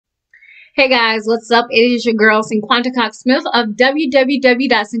Hey guys, what's up? It is your girl Cinquanta Cox-Smith of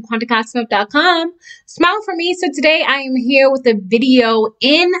www.cinquantacoxsmith.com. Smile for me. So today I am here with a video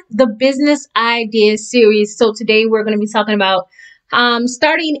in the business ideas series. So today we're going to be talking about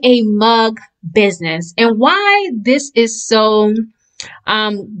starting a mug business and why this is so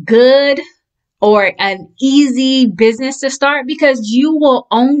good or an easy business to start, because you will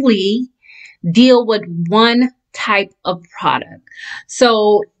only deal with one type of product.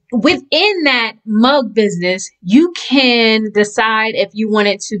 So within that mug business, you can decide if you want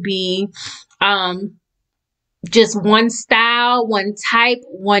it to be just one style, one type,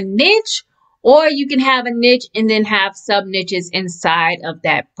 one niche, or you can have a niche and then have sub niches inside of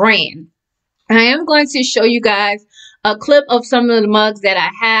that brand. I am going to show you guys a clip of some of the mugs that I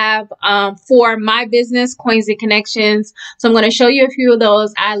have for my business, Coins and Connections. So I'm going to show you a few of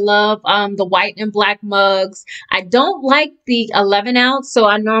those. I love the white and black mugs. I don't like the 11 ounce, so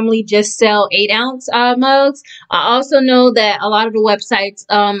I normally just sell 8 ounce mugs. I also know that a lot of the websites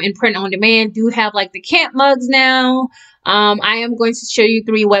in print on demand do have like the camp mugs now. I am going to show you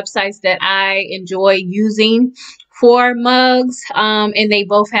 3 websites that I enjoy using for mugs, and they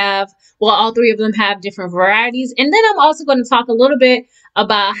both have, well, all 3 of them have different varieties. And then I'm also going to talk a little bit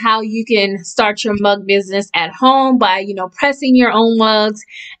about how you can start your mug business at home by, pressing your own mugs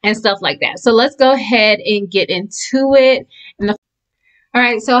and stuff like that. So let's go ahead and get into it. All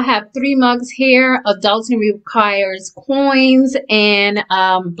right, so I have 3 mugs here. Adulting requires coins and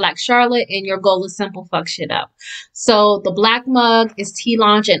Black Charlotte, and your goal is simple, fuck shit up. So the black mug is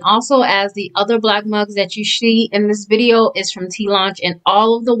Teelanch, and also as the other black mugs that you see in this video is from Teelanch, and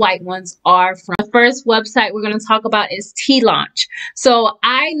all of the white ones are from. The first website we're going to talk about is Teelanch. So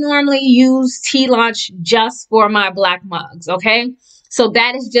I normally use Teelanch just for my black mugs, okay? So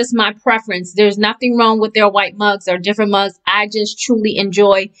that is just my preference. There's nothing wrong with their white mugs or different mugs. I just truly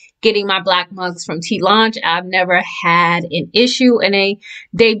enjoy getting my black mugs from Teelanch. I've never had an issue, and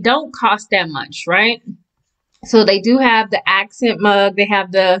they don't cost that much, right? So they do have the accent mug. They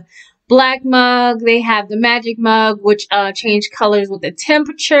have the black mug. They have the magic mug, which change colors with the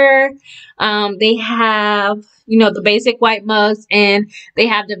temperature. They have, the basic white mugs, and they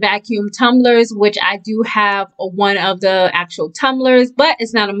have the vacuum tumblers, which I do have one of the actual tumblers, but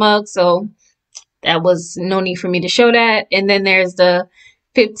it's not a mug, so that was no need for me to show that. And then there's the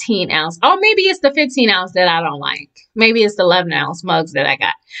 15 ounce. Oh, maybe it's the 15 ounce that I don't like. Maybe it's the 11 ounce mugs that I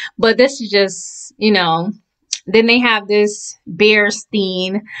got. But this is just, Then they have this beer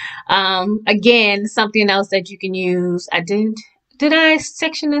steen. Again, something else that you can use. Did I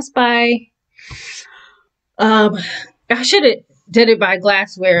section this by... I should have did it by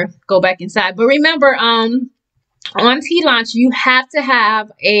glassware. Go back inside. But remember, on Teelanch, you have to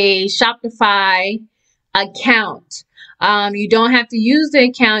have a Shopify account. You don't have to use the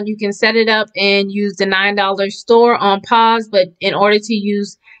account. You can set it up and use the $9 store on pause. But in order to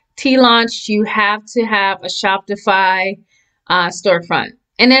use Teelanch, you have to have a Shopify storefront.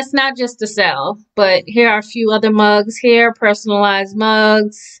 And that's not just to sell. But here are a few other mugs here, personalized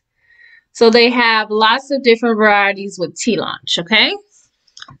mugs. So they have lots of different varieties with Teelanch, okay?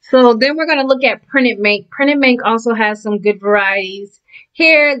 So then we're going to look at Print and Make. Print and Make also has some good varieties.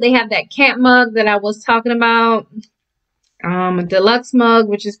 Here they have that camp mug that I was talking about. A deluxe mug,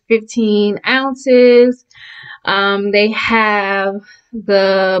 which is 15 ounces. They have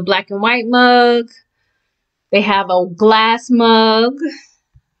the black and white mug. They have a glass mug.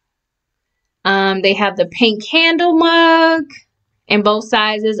 They have the pink handle mug in both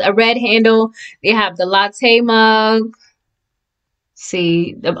sizes, a red handle. They have the latte mug.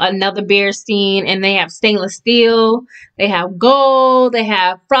 See, another beer steen, and they have stainless steel. They have gold. They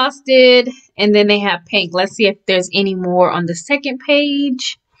have frosted, and then they have pink. Let's see if there's any more on the second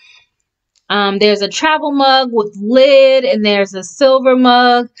page. There's a travel mug with lid, and there's a silver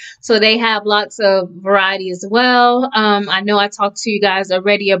mug. So they have lots of variety as well. I know I talked to you guys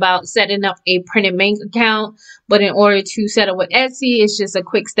already about setting up a Print and Make account, but in order to set up with Etsy, it's just a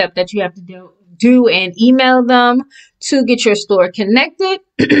quick step that you have to do and email them to get your store connected.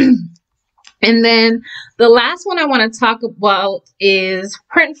 And then the last one I want to talk about is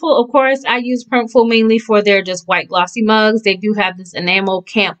Printful. Of course, I use Printful mainly for their just white glossy mugs. They do have this enamel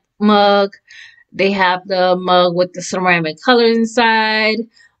camp mug. They have the mug with the ceramic colors inside,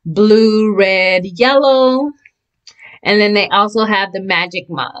 blue, red, yellow. And then they also have the magic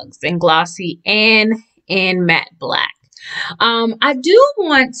mugs in glossy and in matte black. I do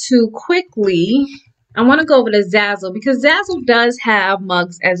want to quickly, I want to go over to Zazzle, because Zazzle does have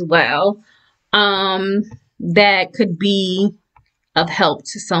mugs as well that could be of help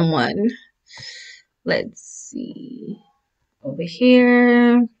to someone. Let's see over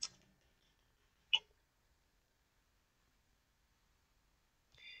here.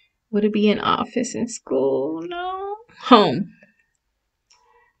 Would it be an office in school? No. Home.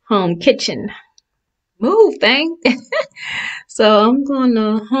 Home kitchen. Move thing. So I'm going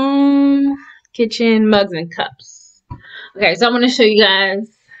to home kitchen mugs and cups. Okay, so I'm going to show you guys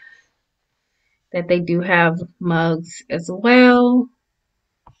that they do have mugs as well.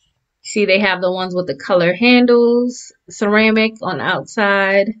 See, they have the ones with the color handles, ceramic on the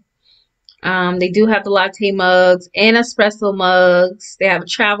outside. They do have the latte mugs and espresso mugs. They have a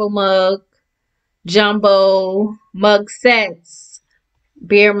travel mug, jumbo mug sets,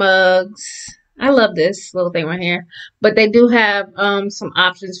 beer mugs. I love this little thing right here. But they do have some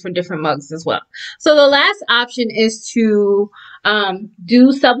options for different mugs as well. So the last option is to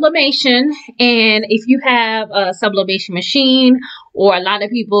do sublimation. And if you have a sublimation machine, or a lot of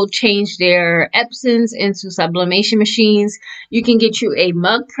people change their Epsons into sublimation machines, you can get you a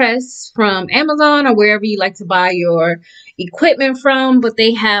mug press from Amazon or wherever you like to buy your equipment from. But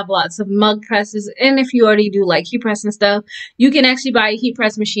they have lots of mug presses, and if you already do like heat press and stuff, you can actually buy a heat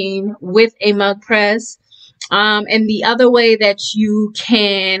press machine with a mug press. And the other way that you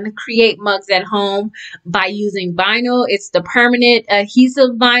can create mugs at home by using vinyl, it's the permanent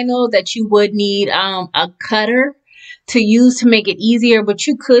adhesive vinyl that you would need a cutter to use to make it easier, but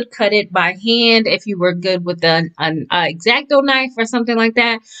you could cut it by hand if you were good with an X-Acto knife or something like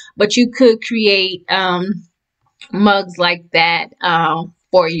that. But you could create mugs like that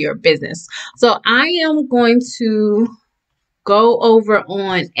for your business. So I am going to go over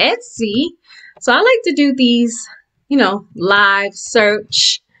on Etsy. So I like to do these, you know, live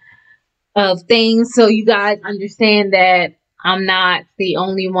search of things so you guys understand that I'm not the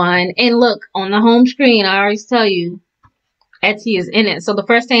only one. And look, on the home screen, I always tell you, Etsy is in it. So the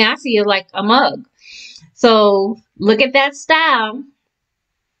first thing I see is like a mug. So look at that style.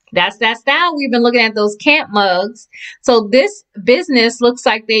 That's that style. We've been looking at those camp mugs. So this business looks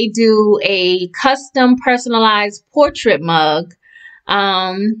like they do a custom personalized portrait mug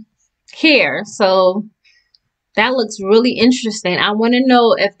here. So that looks really interesting. I want to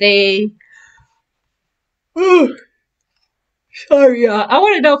know if they sorry y'all. I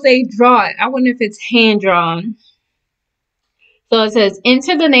want to know if they draw it. I wonder if it's hand drawn. So it says,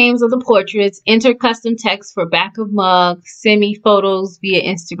 enter the names of the portraits, enter custom text for back of mug, send me photos via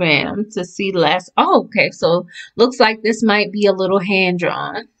Instagram to see less. Oh, okay. So looks like this might be a little hand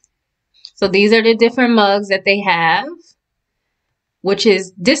drawn. So these are the different mugs that they have,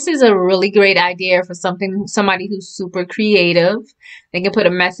 this is a really great idea for somebody who's super creative. They can put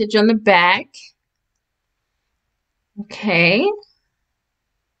a message on the back. Okay.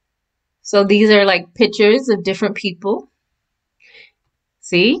 So these are like pictures of different people.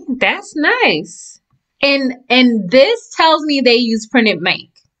 See, that's nice. And this tells me they use printed Mank,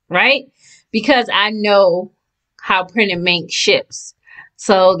 right? Because I know how printed Mank ships.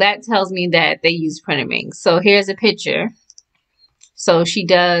 So that tells me that they use printed Mank. So here's a picture. So she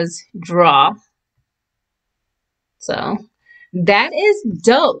does draw. So that is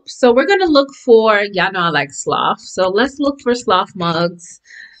dope. So we're going to look for, y'all know I like sloth. So let's look for sloth mugs.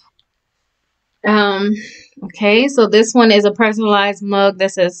 Okay, so this one is a personalized mug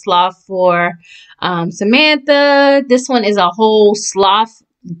that says sloth for Samantha. This one is a whole sloth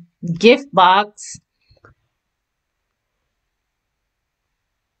gift box.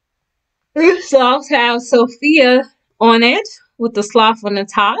 This sloth has Sophia on it with the sloth on the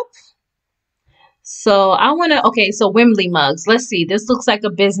top. So I want to, okay, so Wembley mugs. Let's see. This looks like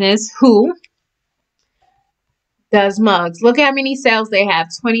a business who does mugs. Look how many sales they have,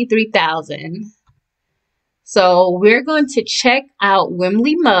 23,000. So we're going to check out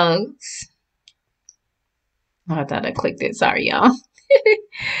Wembley mugs. Oh, I thought I clicked it. Sorry, y'all.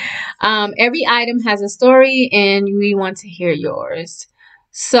 Every item has a story and we want to hear yours.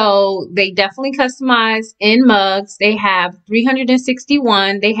 So they definitely customize in mugs. They have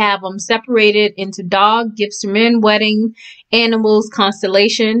 361. They have them separated into dog, gifts for men, wedding, animals,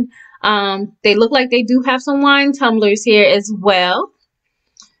 constellation. They look like they do have some wine tumblers here as well.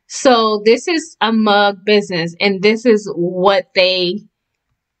 So this is a mug business, and this is what they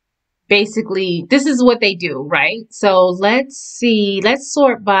this is what they do, right? So let's see. Let's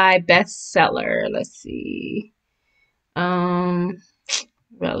sort by bestseller. Let's see.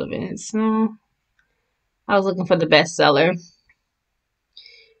 Relevance. No. I was looking for the bestseller,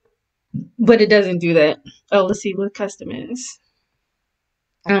 but it doesn't do that. Oh, let's see what custom is.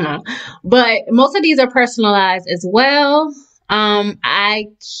 I don't know. But most of these are personalized as well. I'm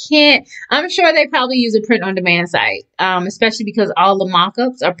sure they probably use a print on demand site, especially because all the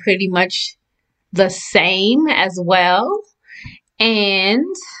mock-ups are pretty much the same as well.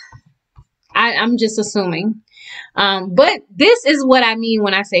 And I'm just assuming. But this is what I mean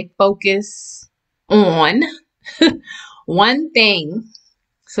when I say focus on one thing.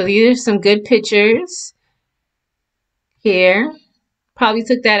 So these are some good pictures here. Probably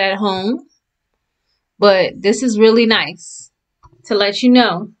took that at home, but this is really nice to let you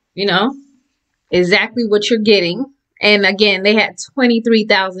know, exactly what you're getting. And again, they had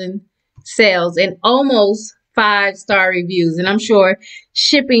 23,000 sales and almost 5-star reviews. And I'm sure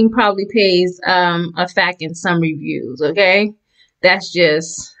shipping probably pays a fact in some reviews. Okay, that's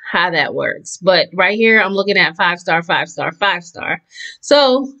just how that works. But right here, I'm looking at 5-star, 5-star, 5-star.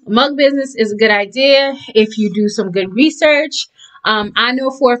 So mug business is a good idea if you do some good research. I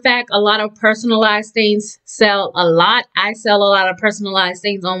know for a fact a lot of personalized things sell a lot. I sell a lot of personalized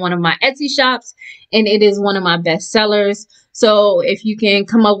things on one of my Etsy shops, and it is one of my best sellers. So if you can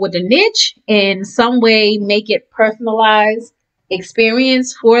come up with a niche in some way, make it personalized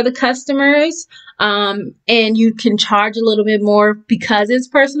experience for the customers, and you can charge a little bit more because it's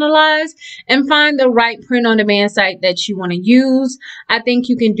personalized, and find the right print on demand site that you want to use, I think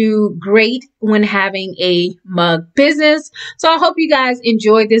you can do great when having a mug business. So I hope you guys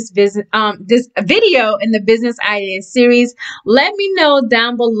enjoyed this video in the business ideas series. Let me know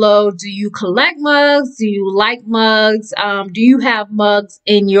down below, do you collect mugs? Do you like mugs? Do you have mugs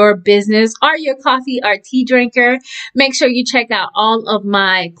in your business? Are you a coffee or tea drinker? Make sure you check out all of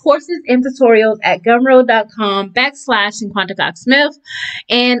my courses and tutorials at gumroad.com/Cinquanta Cox-Smith.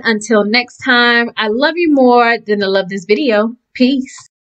 And until next time, I love you more than I love this video. Peace.